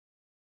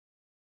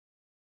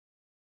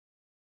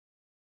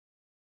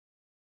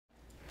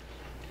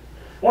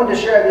Wanted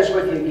to share this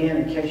with you again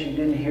in case you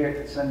didn't hear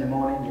it Sunday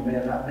morning. You may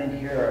have not been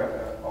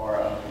here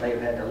or may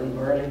have had to leave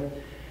early.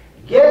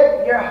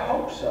 Get your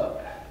hopes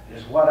up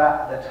is what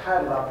the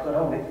title I put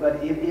on it, but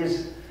it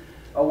is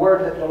a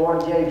word that the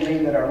Lord gave me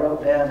that I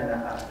wrote down, and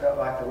I felt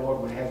like the Lord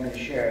would have me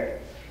share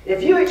it.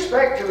 If you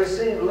expect to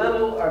receive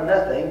little or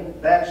nothing,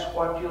 that's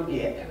what you'll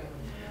get.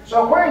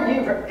 So where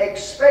you've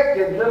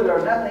expected little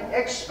or nothing,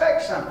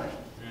 expect something,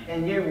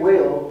 and you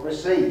will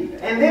receive.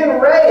 And then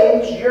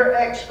raise your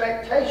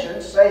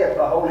expectations, saith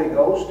the Holy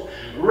Ghost.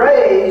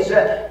 Raise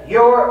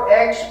your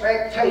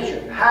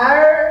expectation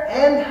higher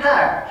and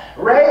higher.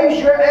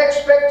 Raise your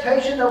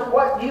expectation of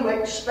what you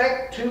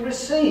expect to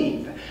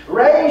receive.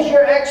 Raise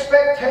your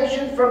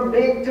expectation from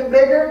big to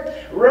bigger.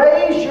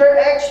 Raise your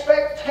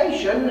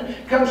expectation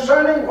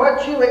concerning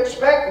what you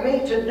expect me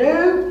to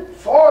do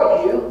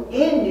for you,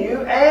 in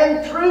you,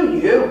 and through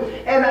you,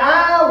 and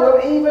I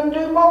will even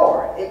do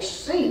more,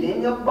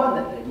 exceeding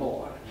abundantly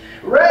more.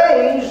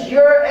 Raise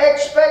your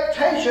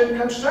expectation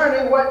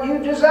concerning what you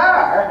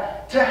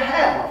desire to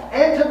have,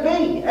 and to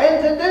be,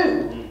 and to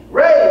do.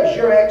 Raise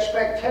your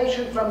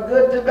expectation from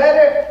good to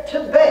better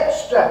to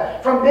best,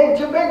 from big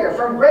to bigger,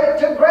 from great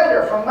to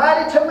greater, from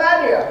mighty to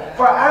mightier.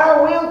 For I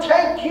will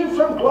take you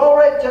from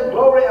glory to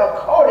glory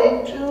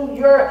according to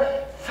your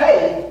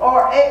faith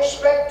or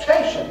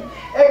expectation.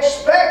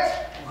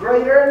 Expect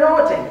greater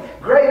anointing,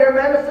 greater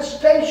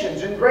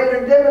manifestations, and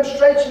greater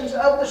demonstrations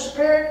of the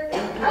Spirit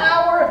in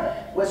power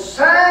with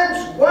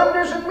signs,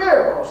 wonders, and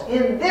miracles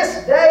in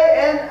this day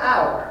and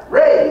hour.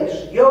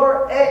 Raise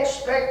your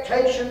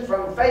expectation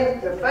from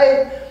faith to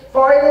faith,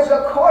 for it is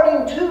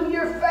according to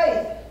your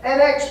faith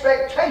and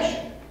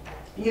expectation.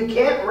 You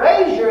can't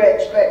raise your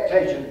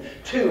expectation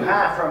too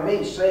high from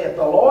me, saith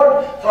the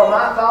Lord, for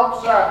my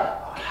thoughts are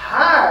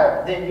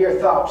higher than your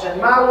thoughts,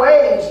 and my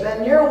ways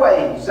than your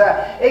ways,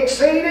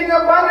 exceeding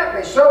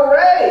abundantly. So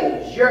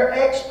raise your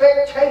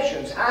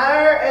expectations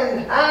higher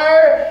and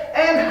higher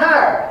and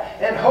higher,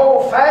 and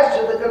hold fast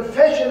to the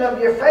confession of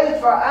your faith,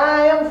 for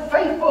I am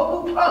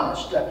faithful who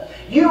promised.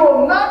 You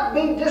will not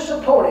be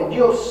disappointed.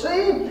 You'll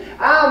see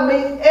I'll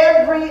meet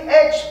every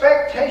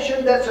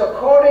expectation that's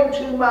according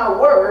to my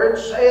word,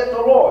 saith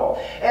the Lord.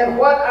 And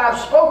what I've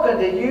spoken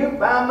to you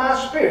by my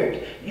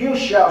Spirit, you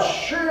shall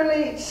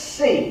surely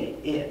see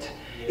it.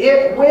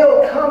 It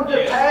will come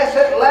to pass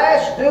at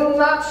last. Do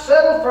not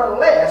settle for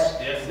less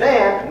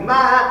than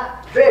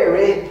my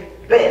very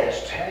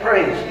best.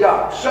 Praise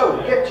God.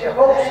 So get your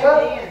hopes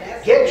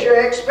up, get your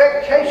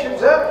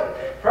expectations up,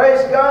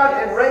 praise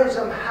God, and raise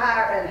them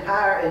higher and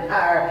higher and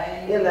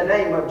higher in the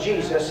name of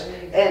Jesus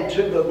and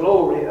to the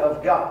glory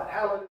of God.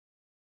 Hallelujah.